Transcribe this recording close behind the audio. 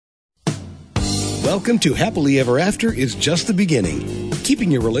Welcome to Happily Ever After is just the beginning. Keeping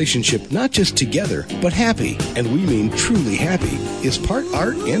your relationship not just together, but happy, and we mean truly happy, is part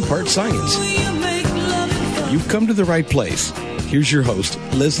art and part science. You've come to the right place. Here's your host,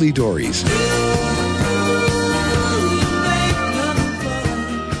 Leslie Dories.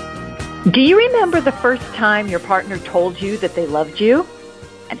 Do you remember the first time your partner told you that they loved you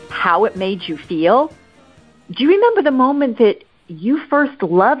and how it made you feel? Do you remember the moment that you first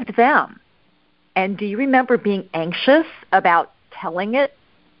loved them? And do you remember being anxious about telling them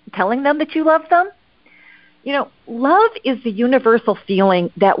that you love them? You know, love is the universal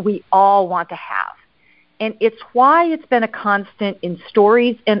feeling that we all want to have. And it's why it's been a constant in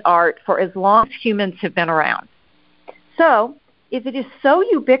stories and art for as long as humans have been around. So, if it is so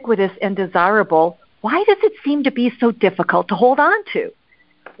ubiquitous and desirable, why does it seem to be so difficult to hold on to?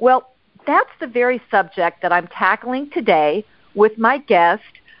 Well, that's the very subject that I'm tackling today with my guest,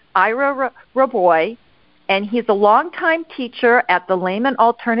 Ira Raboy, and he's a longtime teacher at the Lehman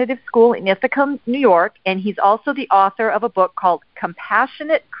Alternative School in Ithaca, New York, and he's also the author of a book called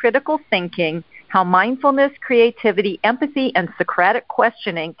Compassionate Critical Thinking, How Mindfulness, Creativity, Empathy, and Socratic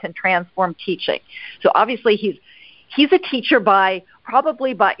Questioning Can Transform Teaching. So obviously he's a teacher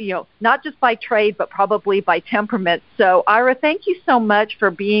probably by, not just by trade, but probably by temperament. So Ira, thank you so much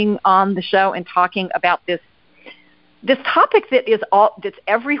for being on the show and talking about this topic that's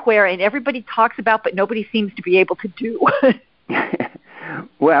everywhere and everybody talks about, but nobody seems to be able to do.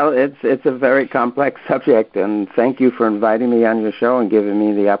 Well, it's a very complex subject, and thank you for inviting me on your show and giving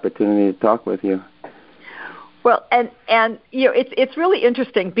me the opportunity to talk with you. Well, and it's really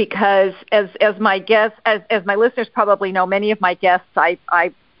interesting because as my guests, as my listeners probably know, many of my guests I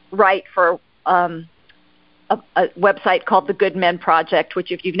write for a website called the Good Men Project,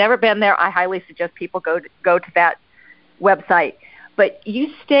 which if you've never been there, I highly suggest people go to that website. But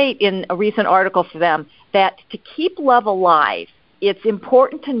you state in a recent article for them that to keep love alive, it's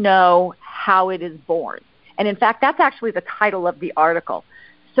important to know how it is born. And in fact, that's actually the title of the article.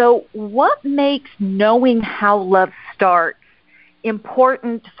 So what makes knowing how love starts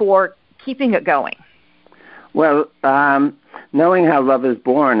important for keeping it going? Well, knowing how love is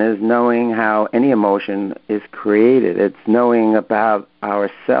born is knowing how any emotion is created. It's knowing about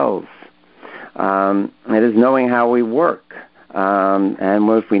ourselves. It is knowing how we work. And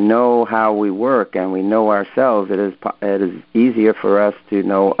if we know how we work and we know ourselves, it is easier for us to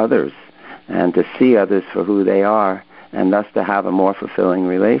know others and to see others for who they are, and thus to have a more fulfilling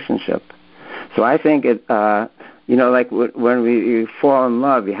relationship. So I think like when you fall in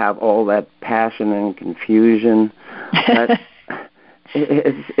love, you have all that passion and confusion.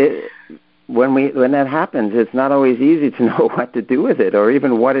 When that happens, it's not always easy to know what to do with it or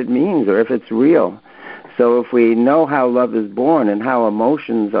even what it means or if it's real. So if we know how love is born and how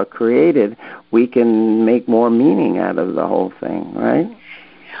emotions are created, we can make more meaning out of the whole thing, right?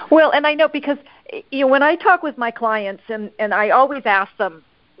 Well, and I know because when I talk with my clients, and I always ask them,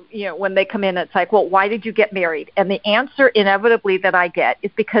 when they come in, it's like, well, why did you get married? And the answer inevitably that I get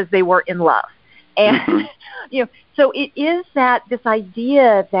is because they were in love. And, so it is this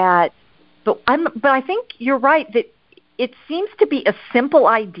idea that, but I think you're right that it seems to be a simple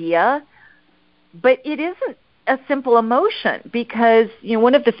idea, but it isn't a simple emotion because,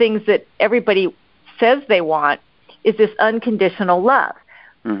 one of the things that everybody says they want is this unconditional love.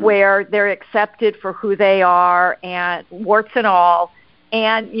 Mm-hmm. Where they're accepted for who they are and warts and all.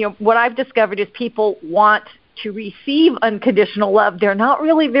 And, what I've discovered is people want to receive unconditional love. They're not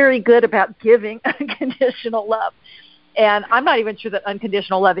really very good about giving unconditional love. And I'm not even sure that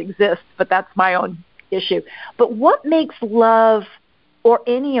unconditional love exists, but that's my own issue. But what makes love or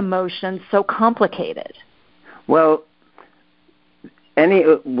any emotion so complicated? Well,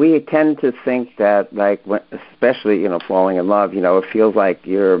 we tend to think that, especially, falling in love, it feels like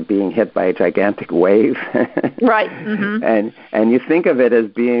you're being hit by a gigantic wave. Right. Mm-hmm. And you think of it as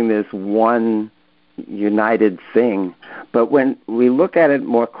being this one united thing. But when we look at it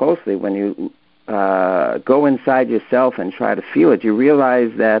more closely, when you go inside yourself and try to feel it, you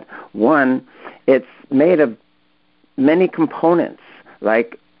realize that, one, it's made of many components,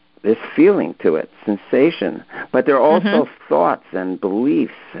 like this feeling to it, sensation, but there are also thoughts and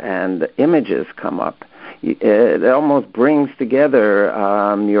beliefs and images come up. It almost brings together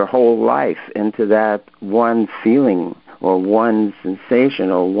your whole life into that one feeling or one sensation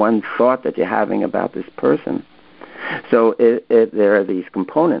or one thought that you're having about this person. So there are these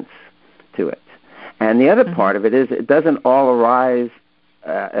components to it. And the other part of it is it doesn't all arise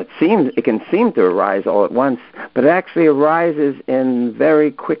it can seem to arise all at once, but it actually arises in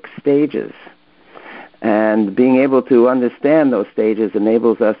very quick stages. And being able to understand those stages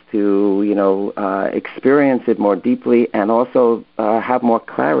enables us to, experience it more deeply and also have more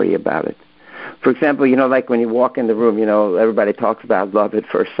clarity about it. For example, like when you walk in the room, everybody talks about love at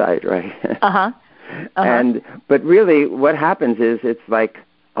first sight, right? Uh-huh. But really what happens is it's like,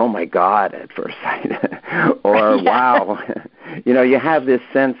 oh my God, at first sight, or wow. You have this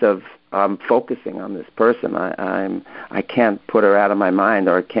sense of focusing on this person. I can't put her out of my mind,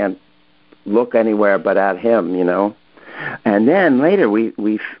 or I can't look anywhere but at him, And then later we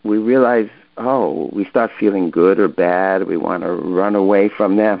realize, we start feeling good or bad. We want to run away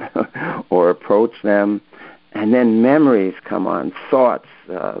from them or approach them. And then memories come on, thoughts,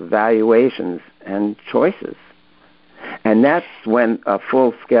 valuations, and choices. And that's when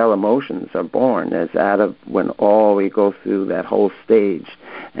full-scale emotions are born, as out of when we go through that whole stage.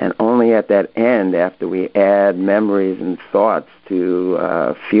 And only at that end, after we add memories and thoughts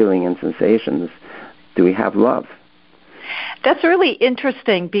to feeling and sensations, do we have love. That's really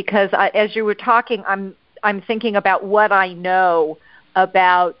interesting because as you were talking, I'm thinking about what I know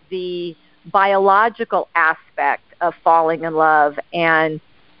about the biological aspect of falling in love. And,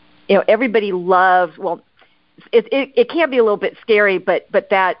 everybody loves, it can be a little bit scary, but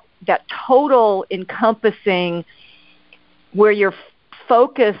that total encompassing where you're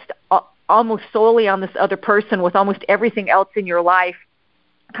focused almost solely on this other person with almost everything else in your life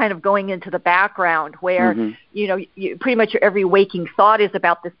kind of going into the background where, you pretty much your every waking thought is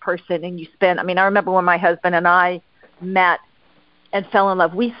about this person. And I remember when my husband and I met and fell in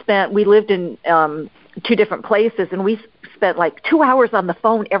love, we lived in 2 different places, and we spent like 2 hours on the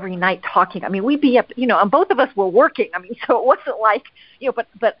phone every night talking. I mean, we'd be up, and both of us were working. I mean, so it wasn't like,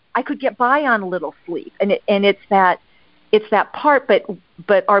 but I could get by on a little sleep. And it's that part,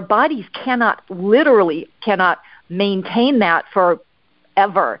 but our bodies cannot maintain that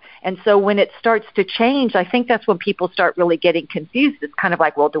forever. And so when it starts to change, I think that's when people start really getting confused. It's kind of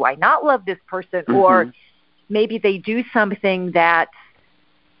like, well, do I not love this person? Or maybe they do something that's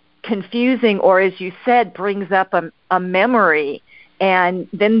confusing, or as you said, brings up a memory. And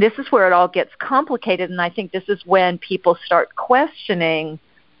then this is where it all gets complicated. And I think this is when people start questioning,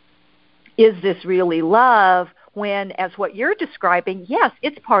 is this really love? When, as what you're describing, yes,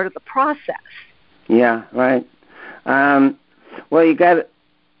 it's part of the process. Yeah, right. Well, you got,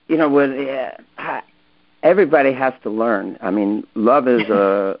 everybody has to learn. I mean, love is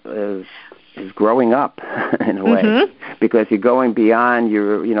is growing up in a way, because you're going beyond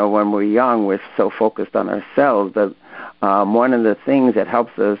when we're young, we're so focused on ourselves. But one of the things that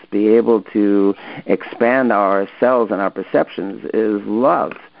helps us be able to expand ourselves and our perceptions is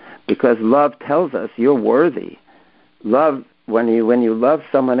love, because love tells us you're worthy. Love, when you love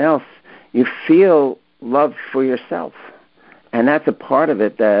someone else, you feel love for yourself. And that's a part of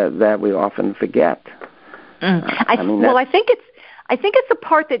it that we often forget. I think it's a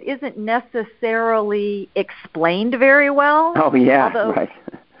part that isn't necessarily explained very well. Oh yeah, right.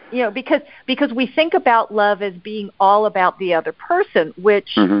 Because we think about love as being all about the other person,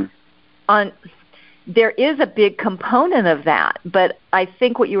 which there is a big component of that. But I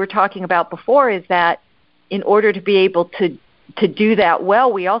think what you were talking about before is that in order to be able to do that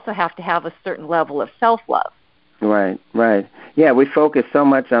well, we also have to have a certain level of self-love. Right. Yeah, we focus so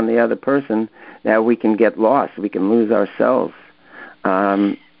much on the other person that we can get lost. We can lose ourselves.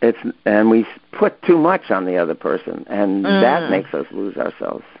 And we put too much on the other person, and that makes us lose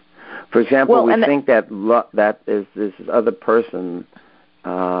ourselves. For example, we think that that is this other person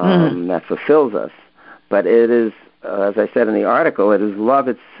that fulfills us, but it is, as I said in the article, it is love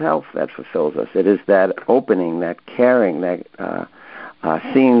itself that fulfills us. It is that opening, that caring, that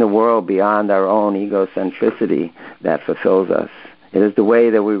seeing the world beyond our own egocentricity that fulfills us. It is the way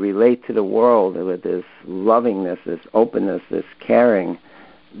that we relate to the world with this lovingness, this openness, this caring.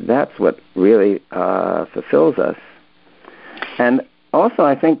 That's what really fulfills us. And also,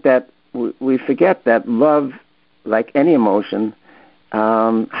 I think that we forget that love, like any emotion,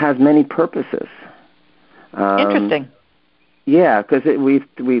 has many purposes. Interesting. Yeah, because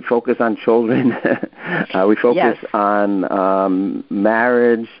we focus on children, we focus on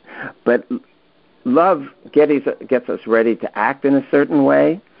marriage, but love gets us ready to act in a certain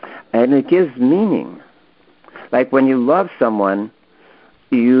way, and it gives meaning. Like when you love someone,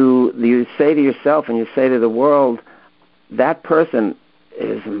 you say to yourself and you say to the world, that person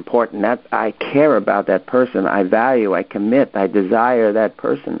is important. That I care about that person. I value. I commit. I desire that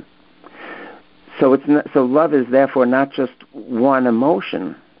person. So so love is therefore not just one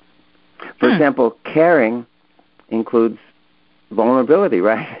emotion. For example, caring includes vulnerability,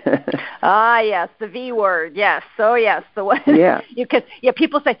 right? Yes, the V word. Yes. So yes, the one. Yeah.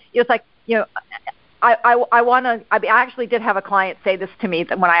 People say it's like I want to. I actually did have a client say this to me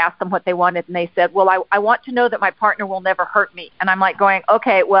that when I asked them what they wanted, and they said, "Well, I want to know that my partner will never hurt me." And I'm like going,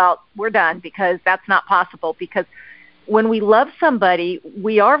 "Okay, well, we're done because that's not possible." Because when we love somebody,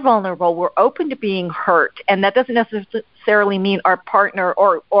 we are vulnerable. We're open to being hurt, and that doesn't necessarily mean our partner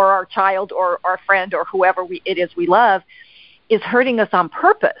or our child or our friend or whoever it is we love is hurting us on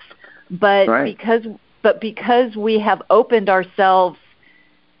purpose. But right. because we have opened ourselves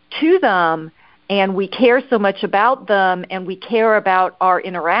to them, and we care so much about them, and we care about our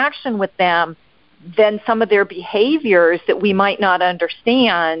interaction with them, then some of their behaviors that we might not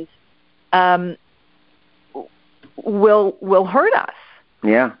understand will hurt us.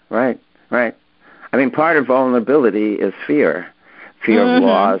 Yeah, right. I mean, part of vulnerability is fear of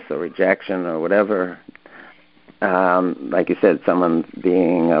loss or rejection or whatever. Like you said, someone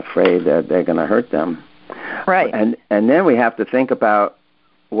being afraid that they're going to hurt them. Right. And then we have to think about,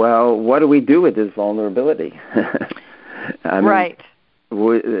 well, what do we do with this vulnerability? I mean, right.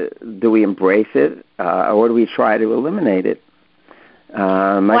 Do we embrace it, or do we try to eliminate it?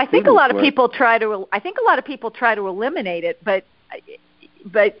 I think a lot of people try to. I think a lot of people try to eliminate it, but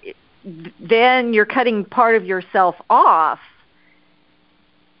then you're cutting part of yourself off,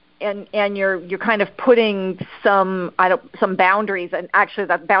 and you're kind of putting some boundaries. And actually,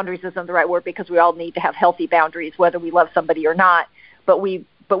 that boundaries isn't the right word because we all need to have healthy boundaries, whether we love somebody or not. But we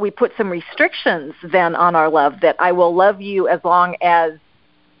put some restrictions then on our love, that I will love you as long as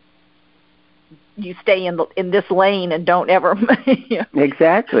you stay in this lane and don't ever.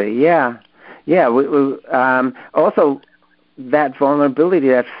 Exactly. Yeah. Also, that vulnerability,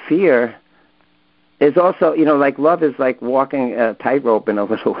 that fear, is also, like love is like walking a tightrope in a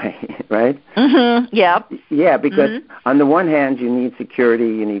little way, right? Mm-hmm. Yeah. Yeah, because on the one hand, you need security,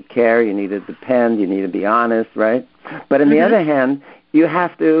 you need care, you need to depend, you need to be honest, right? But on the other hand, you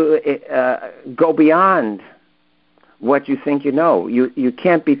have to go beyond what you think you know. You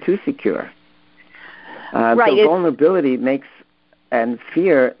can't be too secure. Right. So vulnerability makes, and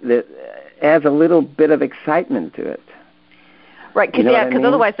fear, that adds a little bit of excitement to it. Right,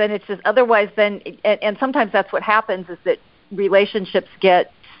 because otherwise then, and sometimes that's what happens, is that relationships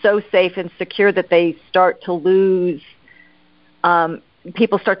get so safe and secure that they start to lose,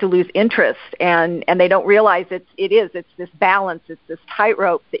 people start to lose interest, and they don't realize it's this balance, it's this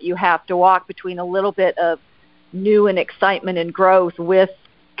tightrope that you have to walk between a little bit of new and excitement and growth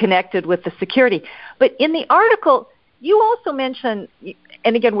connected with the security. But in the article, you also mentioned,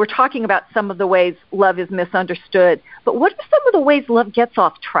 and again, we're talking about some of the ways love is misunderstood, but what are some of the ways love gets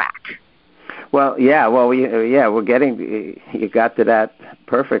off track? Well, we're getting, you got to that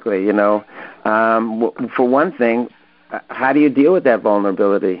perfectly, For one thing, how do you deal with that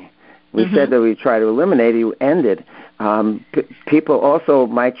vulnerability? We said that we try to eliminate it, you end it. People also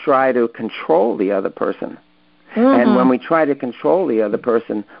might try to control the other person. And when we try to control the other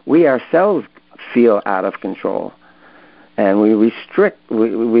person, we ourselves feel out of control. And we restrict,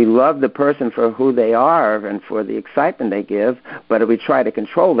 we love the person for who they are and for the excitement they give, but if we try to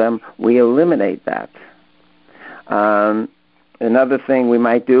control them, we eliminate that. Another thing we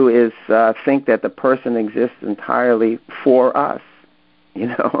might do is think that the person exists entirely for us,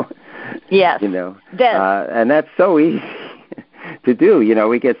 Yes. And that's so easy to do.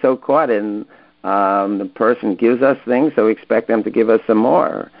 We get so caught in the person gives us things, so we expect them to give us some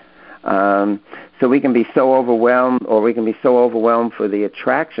more. So we can be so overwhelmed, or we can be so overwhelmed for the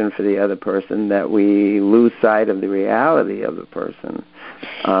attraction for the other person that we lose sight of the reality of the person.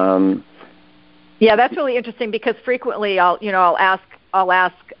 Yeah, that's really interesting, because frequently I'll ask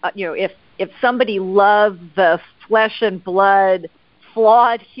if somebody loves the flesh and blood,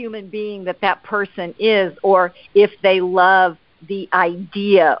 flawed human being that person is, or if they love the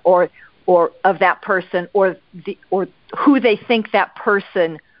idea or of that person, or who they think that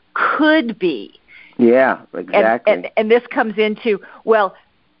person could be. Yeah, exactly. And this comes into,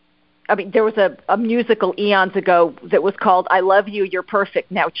 there was a musical eons ago that was called "I Love You, You're Perfect,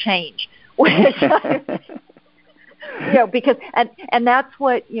 Now Change," which because and that's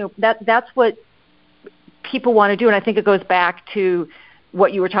what that's what people want to do, and I think it goes back to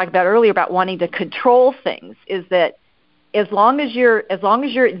what you were talking about earlier about wanting to control things. Is that as long as you're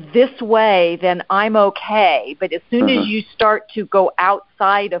this way, then I'm okay. But as soon as you start to go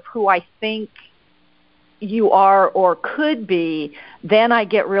outside of who I think you are or could be, then I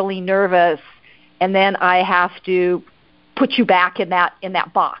get really nervous, and then I have to put you back in that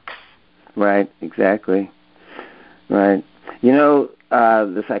box. Right, exactly. Right.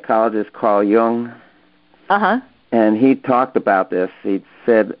 The psychologist Carl Jung, and he talked about this. He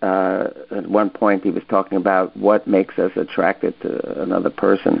said at one point he was talking about what makes us attracted to another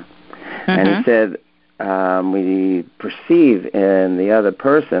person. And he said we perceive in the other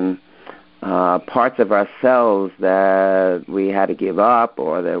person parts of ourselves that we had to give up,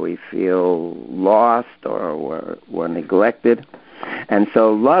 or that we feel lost or were neglected. And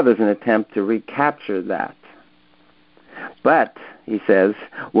so love is an attempt to recapture that. But, he says,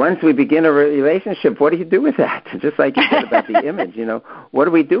 once we begin a relationship, what do you do with that? Just like you said about the image, what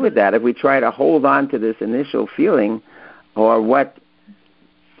do we do with that if we try to hold on to this initial feeling or what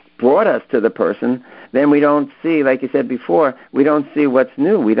brought us to the person? Then we don't see, like you said before, we don't see what's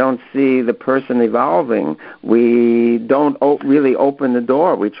new. We don't see the person evolving. We don't really open the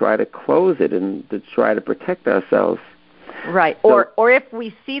door. We try to close it and to try to protect ourselves. Right. So, or if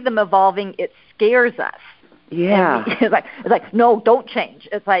we see them evolving, it scares us. Yeah. It's like, no, don't change.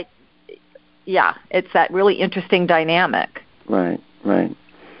 It's like, yeah, it's that really interesting dynamic. Right.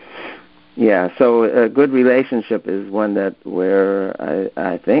 Yeah, so a good relationship is one that where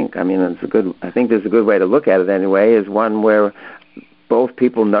I think there's a good way to look at it anyway, is one where both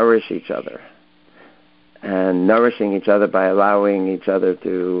people nourish each other, and nourishing each other by allowing each other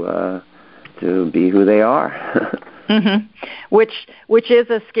to be who they are. Mm-hmm. Which is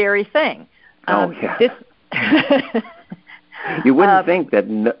a scary thing. Yeah. You wouldn't think that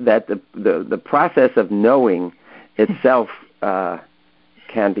the process of knowing itself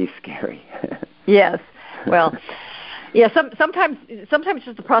can be scary. Yes. Well, yeah. Sometimes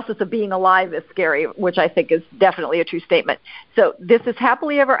just the process of being alive is scary, which I think is definitely a true statement. So this is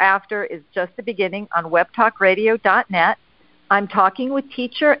Happily Ever After is just the beginning on webtalkradio.net. I'm talking with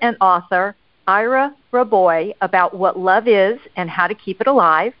teacher and author Ira Raboy about what love is and how to keep it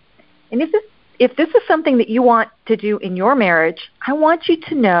alive. And if this is something that you want to do in your marriage, I want you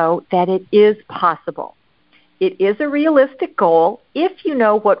to know that it is possible. It is a realistic goal if you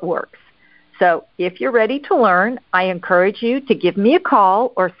know what works. So if you're ready to learn, I encourage you to give me a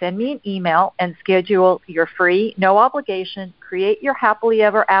call or send me an email and schedule your free, no obligation, Create Your Happily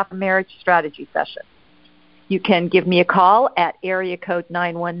Ever After Marriage Strategy session. You can give me a call at area code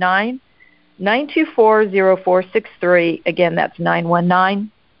 919-924-0463. Again, that's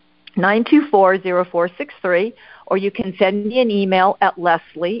 919-924-0463. Or you can send me an email at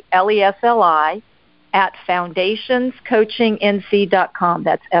Leslie, Lesli, at foundationscoachingnc.com.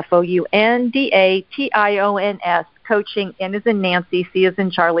 That's FOUNDATIONS, coaching, N as in Nancy, C as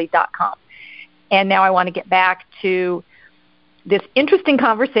in Charlie.com. And now I want to get back to this interesting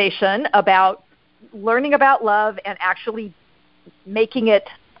conversation about learning about love and actually making it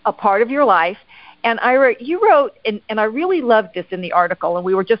a part of your life. And Ira, you wrote, and I really loved this in the article, and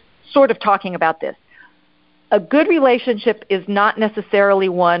we were just sort of talking about this. A good relationship is not necessarily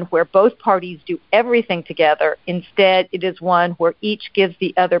one where both parties do everything together. Instead, it is one where each gives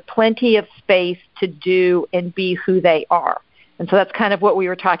the other plenty of space to do and be who they are. And so that's kind of what we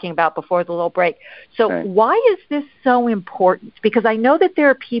were talking about before the little break. So Why is this so important? Because I know that there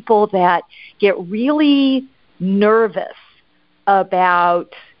are people that get really nervous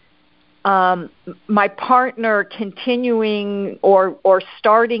about my partner continuing or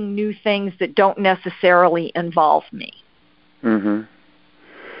starting new things that don't necessarily involve me. Mhm.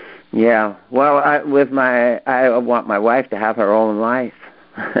 Yeah. Well, I want my wife to have her own life.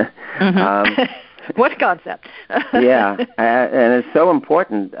 Mm-hmm. What concept? Yeah, and it's so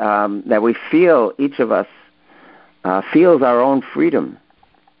important that we feel, each of us feels our own freedom,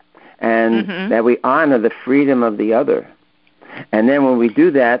 and that we honor the freedom of the other. And then when we do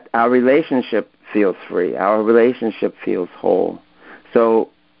that, our relationship feels free. Our relationship feels whole. So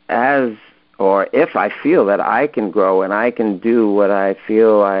if I feel that I can grow and I can do what I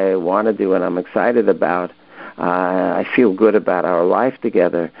feel I want to do and I'm excited about, I feel good about our life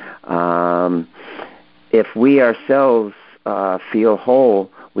together. If we ourselves feel whole,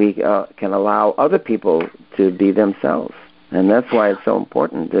 we can allow other people to be themselves. And that's why it's so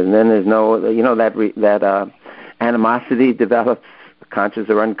important. And then there's no, that animosity develops, conscious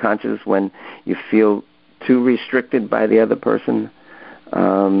or unconscious, when you feel too restricted by the other person.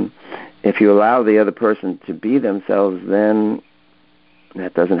 If you allow the other person to be themselves, then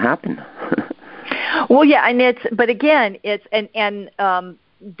that doesn't happen. Well, yeah, and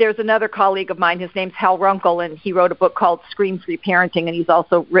there's another colleague of mine, his name's Hal Runkle, and he wrote a book called Scream-Free Parenting, and he's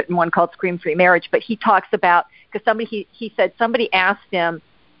also written one called Scream-Free Marriage. But he talks about, because he said somebody asked him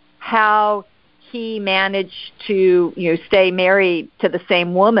how he managed to stay married to the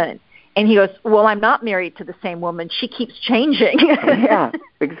same woman, and he goes, well, I'm not married to the same woman. She keeps changing. Yeah,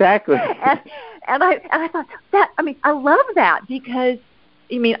 exactly. and I thought I love that, because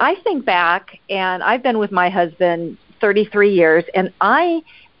I think back, and I've been with my husband 33 years, and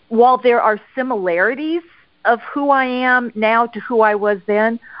while there are similarities of who I am now to who I was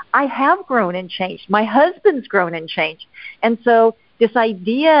then, I have grown and changed. My husband's grown and changed. And so this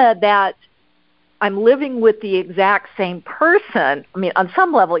idea that I'm living with the exact same person, I mean, on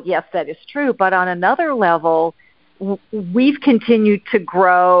some level, yes, that is true. But on another level, we've continued to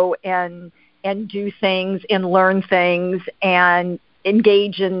grow and do things and learn things and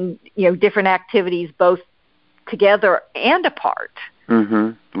engage in, different activities both together and apart.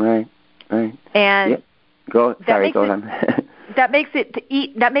 Mm-hmm. Right. And go on. That makes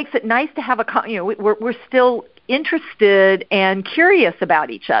it nice to have we're still interested and curious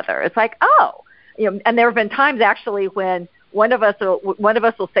about each other. It's like, and there have been times actually when one of us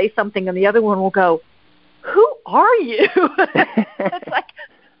will say something and the other one will go, "Who are you?" It's like,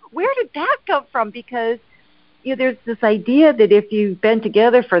 where did that come from? Because there's this idea that if you've been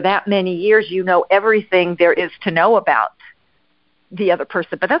together for that many years, you know everything there is to know about the other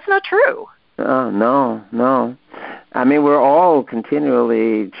person. But that's not true. No. I mean, we're all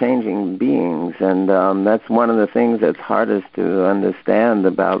continually changing beings, and that's one of the things that's hardest to understand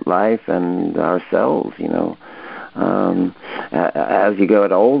about life and ourselves. As you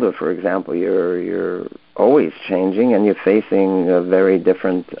get older, for example, you're always changing, and you're facing a very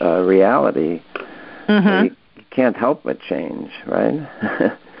different reality. Mm-hmm. So you can't help but change, right?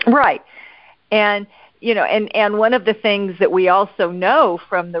 Right, and one of the things that we also know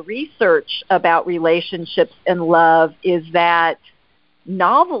from the research about relationships and love is that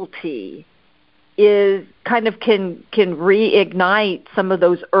novelty is kind of can reignite some of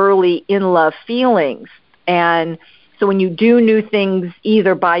those early in love feelings. And so when you do new things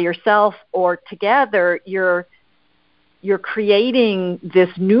either by yourself or together, you're creating this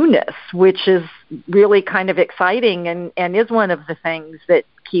newness, which is really kind of exciting and is one of the things that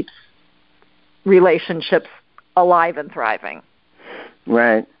keeps relationships alive and thriving.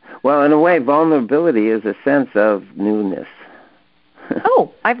 Right. Well, in a way, vulnerability is a sense of newness.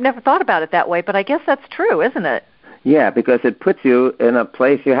 Oh, I've never thought about it that way, but I guess that's true, isn't it? Yeah, because it puts you in a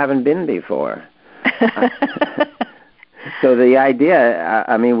place you haven't been before. So the idea,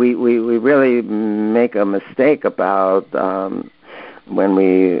 I mean, we really make a mistake about when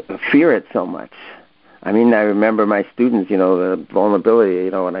we fear it so much. I mean, I remember my students, the vulnerability,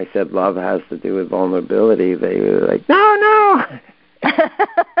 when I said love has to do with vulnerability, they were like, no.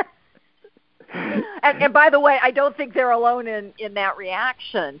 and by the way, I don't think they're alone in that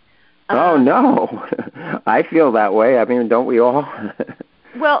reaction. Oh, no. I feel that way. I mean, don't we all?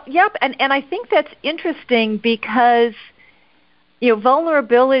 Well, yep, and I think that's interesting because,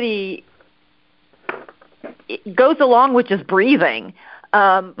 vulnerability it goes along with just breathing,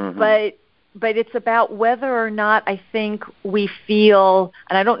 Mm-hmm. But it's about whether or not I think we feel,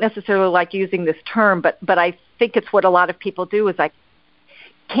 and I don't necessarily like using this term, but I think it's what a lot of people do is like,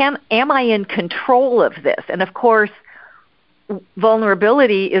 am I in control of this? And of course,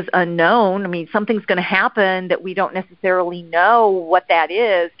 vulnerability is unknown. I mean, something's going to happen that we don't necessarily know what that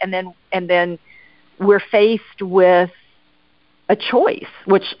is, and then we're faced with a choice,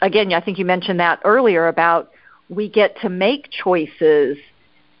 which again, I think you mentioned that earlier about we get to make choices.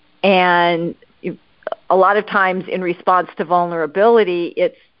 And a lot of times in response to vulnerability,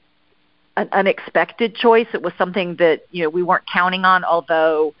 it's an unexpected choice. It was something that, we weren't counting on,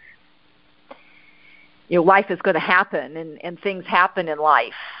 although, life is going to happen and things happen in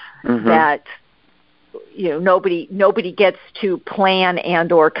life Mm-hmm. that, nobody gets to plan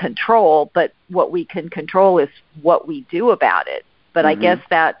and or control, but what we can control is what we do about it. But I guess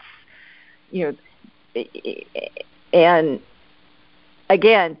that's, and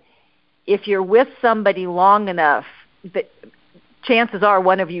again, if you're with somebody long enough, that chances are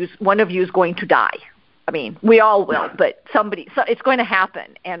one of you is going to die. I mean, we all will, but it's going to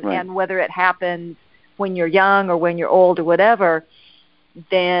happen. And whether it happens when you're young or when you're old or whatever,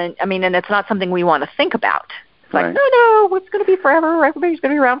 then, I mean, and it's not something we want to think about. It's like, no, it's going to be forever. Everybody's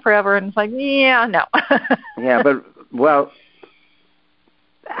going to be around forever. And it's like, yeah, no. Yeah, but, well,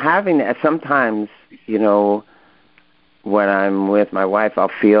 having that, sometimes, when I'm with my wife,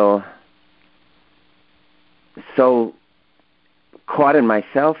 I'll feel so caught in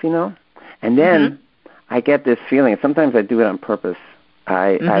myself, and then I get this feeling. Sometimes I do it on purpose.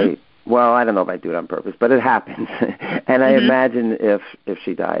 I don't know if I do it on purpose, but it happens. And I imagine if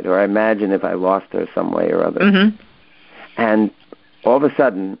she died, or I imagine if I lost her some way or other. And all of a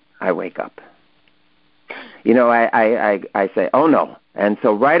sudden, I wake up. I say, oh, no. And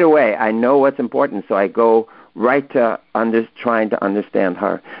so right away, I know what's important, so I go right to trying to understand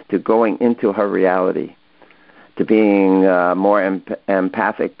her, to going into her reality, to being more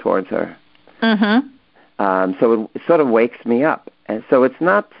empathic towards her. So it sort of wakes me up. And so it's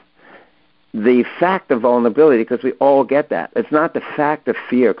not, the fact of vulnerability, because we all get that. It's not the fact of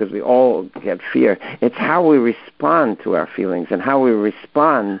fear, because we all get fear. It's how we respond to our feelings and how we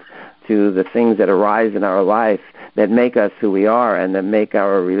respond to the things that arise in our life that make us who we are and that make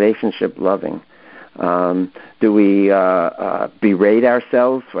our relationship loving. Do we berate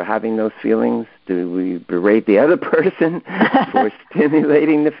ourselves for having those feelings? Do we berate the other person for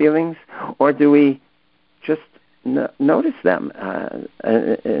stimulating the feelings? Or do we just notice them,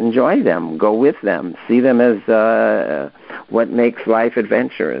 enjoy them, go with them, see them as what makes life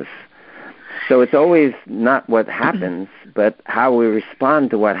adventurous? So it's always not what happens, but how we respond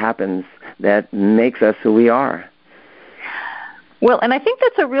to what happens that makes us who we are. Well, and I think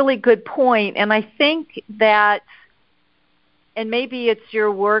that's a really good point, and I think that, and maybe it's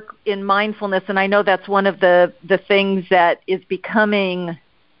your work in mindfulness, and I know that's one of the things that is becoming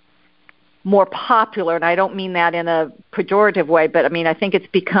more popular, and I don't mean that in a pejorative way, but I mean, I think it's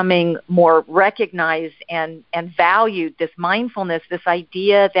becoming more recognized and valued, this mindfulness, this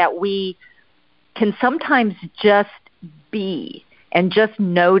idea that we can sometimes just be and just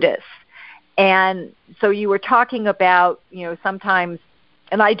notice. And so you were talking about, sometimes,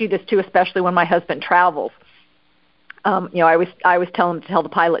 and I do this too, especially when my husband travels. I always tell him to tell the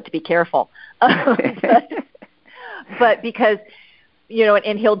pilot to be careful. But because,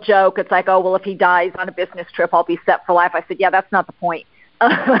 and he'll joke, it's like, oh, well, if he dies on a business trip, I'll be set for life. I said, yeah, that's not the point.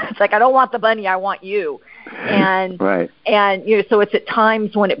 It's like, I don't want the bunny, I want you. And, right. And, so it's at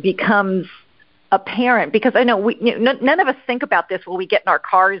times when it becomes apparent, because I know none of us think about this when we get in our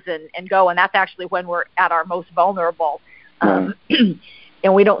cars and go, and that's actually when we're at our most vulnerable. And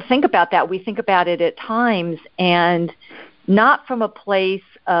we don't think about that. We think about it at times, and not from a place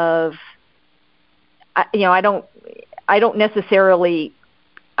of, I don't necessarily,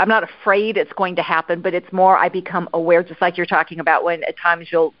 I'm not afraid it's going to happen, but it's more I become aware, just like you're talking about, when at times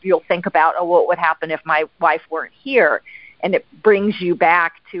you'll think about, oh, what would happen if my wife weren't here? And it brings you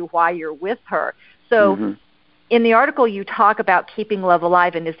back to why you're with her. So in the article, you talk about keeping love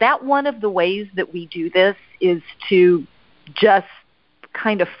alive. And is that one of the ways that we do this, is to just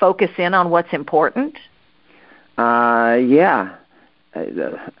kind of focus in on what's important? Yeah.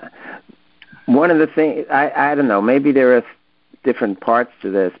 One of the things, I don't know, maybe there are different parts to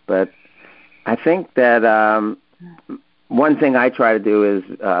this, but I think that one thing I try to do is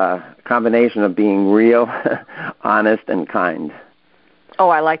a combination of being real, honest, and kind. Oh,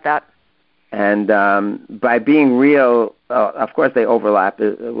 I like that. And by being real, of course they overlap.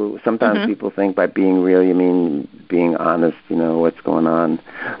 Sometimes people think by being real you mean being honest, what's going on.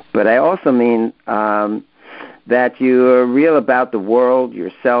 But I also mean that you're real about the world,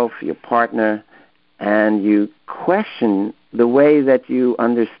 yourself, your partner, and you question the way that you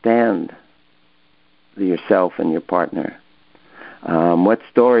understand yourself and your partner. What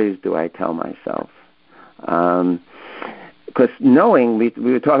stories do I tell myself? Because knowing, we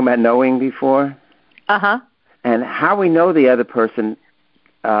were talking about knowing before. And how we know the other person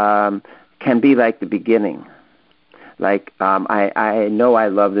can be like the beginning. Like, I know I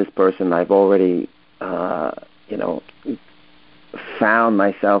love this person. I've already, found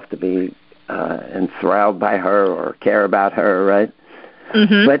myself to be enthralled by her or care about her, right?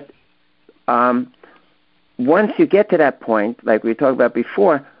 But once you get to that point, like we talked about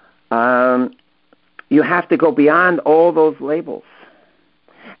before, you have to go beyond all those labels.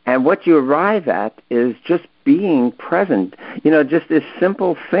 And what you arrive at is just being present, just this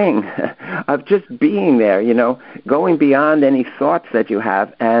simple thing of just being there, going beyond any thoughts that you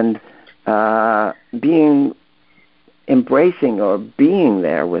have and being embracing or being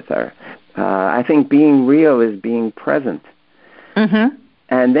there with her. I think being real is being present.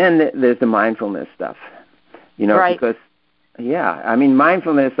 And then there's the mindfulness stuff, right. Because,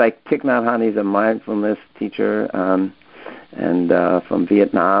 mindfulness, like Thich Nhat Hanh is a mindfulness teacher, and from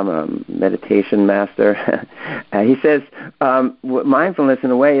Vietnam, a meditation master. He says mindfulness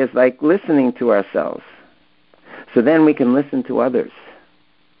in a way is like listening to ourselves. So then we can listen to others.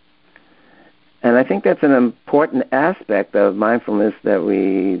 And I think that's an important aspect of mindfulness that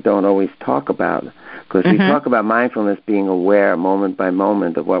we don't always talk about, because we talk about mindfulness being aware moment by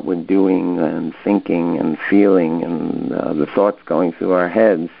moment of what we're doing and thinking and feeling and the thoughts going through our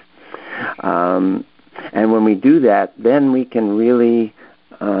heads. And when we do that, then we can really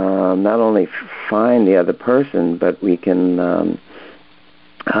not only find the other person, but we can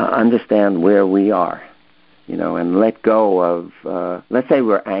understand where we are. And let go of, let's say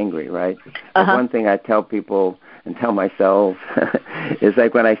we're angry, right? One thing I tell people and tell myself is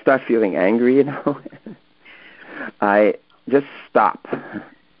like when I start feeling angry, I just stop.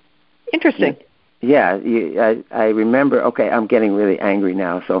 Interesting. Yeah, I remember, okay, I'm getting really angry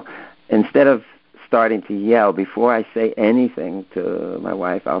now, so instead of starting to yell, before I say anything to my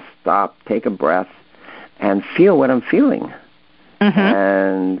wife, I'll stop, take a breath, and feel what I'm feeling.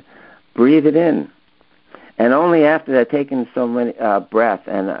 And breathe it in. And only after that, taking so many breath,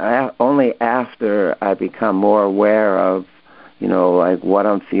 and only after I become more aware of, like what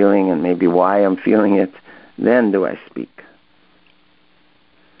I'm feeling and maybe why I'm feeling it, then do I speak.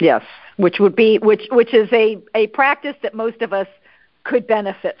 Yes, which is a practice that most of us could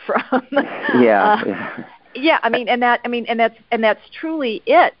benefit from. Yeah. And that's truly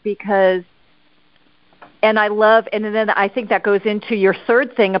it, because. And then I think that goes into your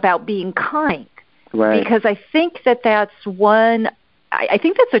third thing about being kind. Right. Because I think that's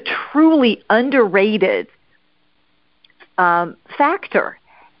a truly underrated factor.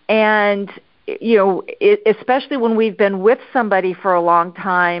 And, especially when we've been with somebody for a long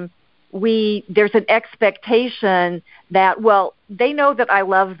time, there's an expectation that, well, they know that I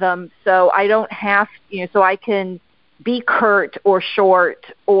love them, so I don't have, so I can be curt or short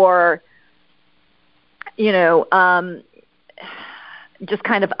or, just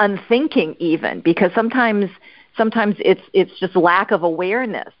kind of unthinking even, because sometimes it's just lack of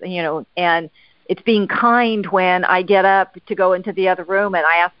awareness, and it's being kind when I get up to go into the other room and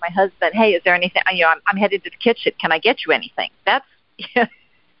I ask my husband, hey, is there anything, I'm headed to the kitchen, can I get you anything? That's,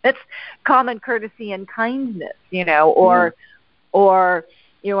 that's common courtesy and kindness, or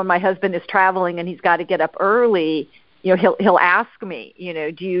when my husband is traveling and he's got to get up early, he'll ask me,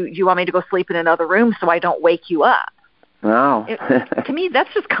 do you want me to go sleep in another room so I don't wake you up? Wow. To me,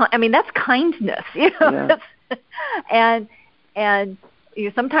 that's just, that's kindness, Yeah. and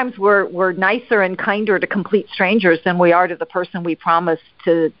sometimes we're nicer and kinder to complete strangers than we are to the person we promised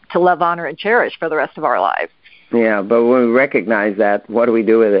to love, honor, and cherish for the rest of our lives. Yeah, but when we recognize that, what do we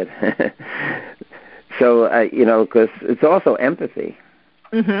do with it? So, because it's also empathy.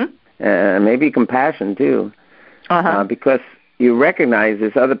 Maybe compassion, too. Because you recognize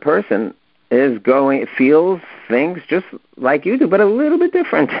this other person feels things just like you do, but a little bit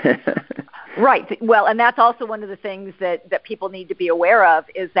different. Right. Well, and that's also one of the things that people need to be aware of,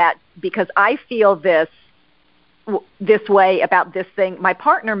 is that because I feel this way about this thing, my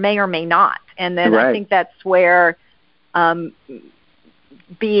partner may or may not. And then I think that's where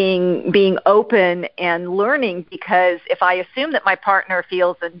being open and learning, because if I assume that my partner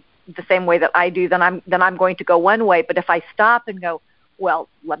feels the same way that I do, then I'm going to go one way. But if I stop and go, well,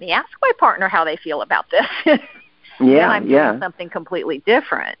 let me ask my partner how they feel about this, then I'm doing something completely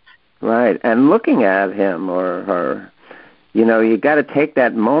different. Right. And looking at him or her, you got to take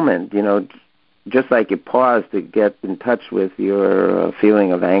that moment, just like you pause to get in touch with your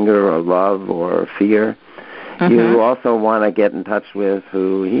feeling of anger or love or fear. You also want to get in touch with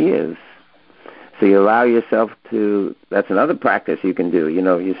who he is. So you allow yourself to, that's another practice you can do.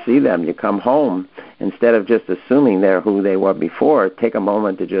 You see them, you come home, instead of just assuming they're who they were before, take a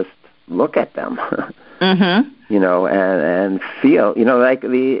moment to just look at them, and feel, like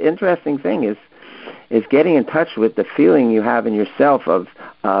the interesting thing is getting in touch with the feeling you have in yourself of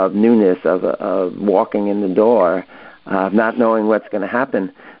newness, of walking in the door, of not knowing what's going to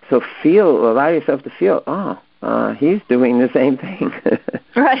happen. So allow yourself to feel, he's doing the same thing.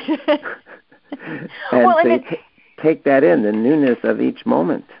 Right. And take that in, the newness of each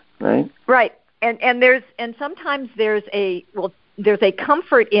moment, right? Right. And sometimes there's a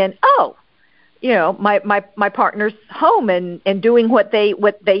comfort in, my partner's home and doing what they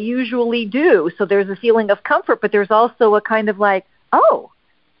usually do. So there's a feeling of comfort, but there's also a kind of like, oh,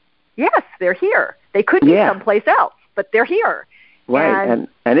 yes, they're here. They could be someplace else, but they're here. Right,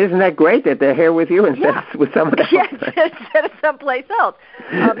 and isn't that great that they're here with you instead of with someone else? Yes, instead of someplace else.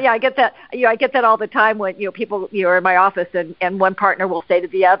 I get that. I get that all the time when people are in my office and one partner will say to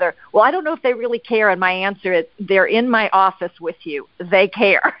the other, "Well, I don't know if they really care." And my answer is, "They're in my office with you. They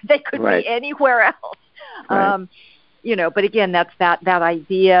care. They could be anywhere else." Right. But again, that's that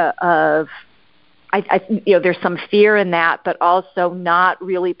idea of, there's some fear in that, but also not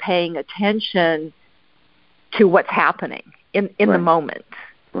really paying attention to what's happening in the moment.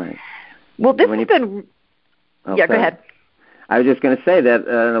 Right. Well, this has been... go ahead. I was just going to say that,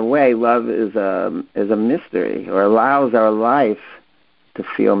 in a way, love is a mystery, or allows our life to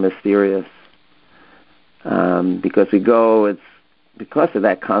feel mysterious. Because it's because of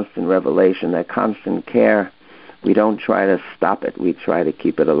that constant revelation, that constant care, we don't try to stop it. We try to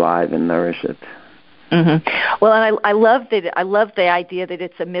keep it alive and nourish it. Well, and I love that. I love the idea that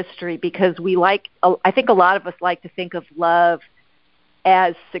it's a mystery, because I think a lot of us like to think of love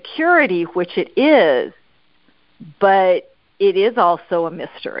as security, which it is, but it is also a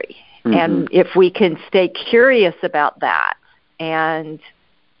mystery. And if we can stay curious about that and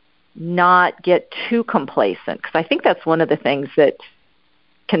not get too complacent, because I think that's one of the things that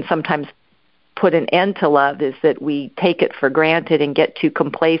can sometimes put an end to love, is that we take it for granted and get too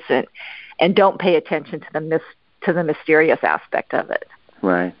complacent and don't pay attention to the mysterious aspect of it.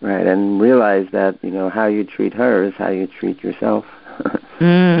 Right, and realize that, how you treat her is how you treat yourself.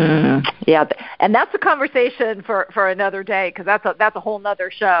 Yeah, and that's a conversation for another day, because that's a whole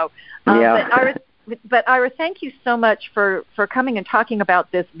nother show. But Ira, thank you so much for coming and talking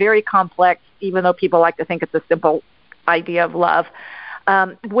about this very complex, even though people like to think it's a simple idea of love.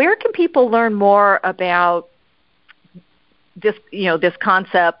 Where can people learn more about this, this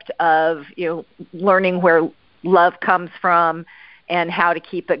concept of, learning where love comes from and how to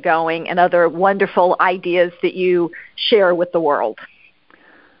keep it going, and other wonderful ideas that you share with the world?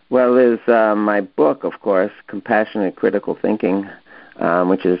 Well, there's my book, of course, Compassionate Critical Thinking,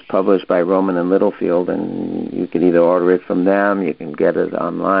 which is published by Rowman and Littlefield, and you can either order it from them, you can get it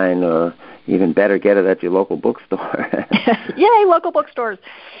online, or even better, get it at your local bookstore. Yay, local bookstores.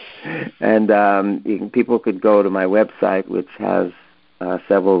 And people could go to my website, which has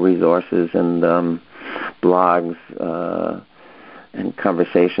several resources and blogs and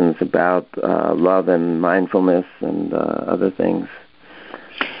conversations about love and mindfulness and other things.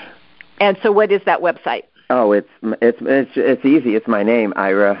 And so what is that website? Oh, it's easy. It's my name,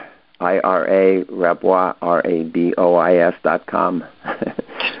 Ira, I-R-A, Rabois, RABOIS.com.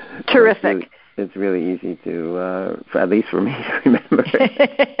 Terrific. It's really easy to, at least for me, to remember.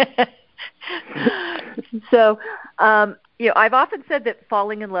 So, I've often said that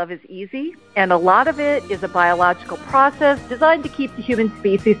falling in love is easy, and a lot of it is a biological process designed to keep the human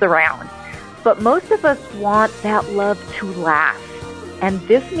species around. But most of us want that love to last. And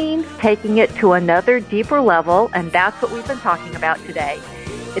this means taking it to another, deeper level, and that's what we've been talking about today.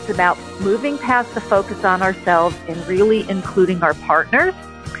 It's about moving past the focus on ourselves and really including our partners.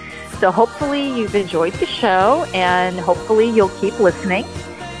 So hopefully you've enjoyed the show, and hopefully you'll keep listening.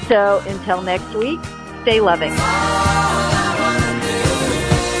 So until next week, stay loving.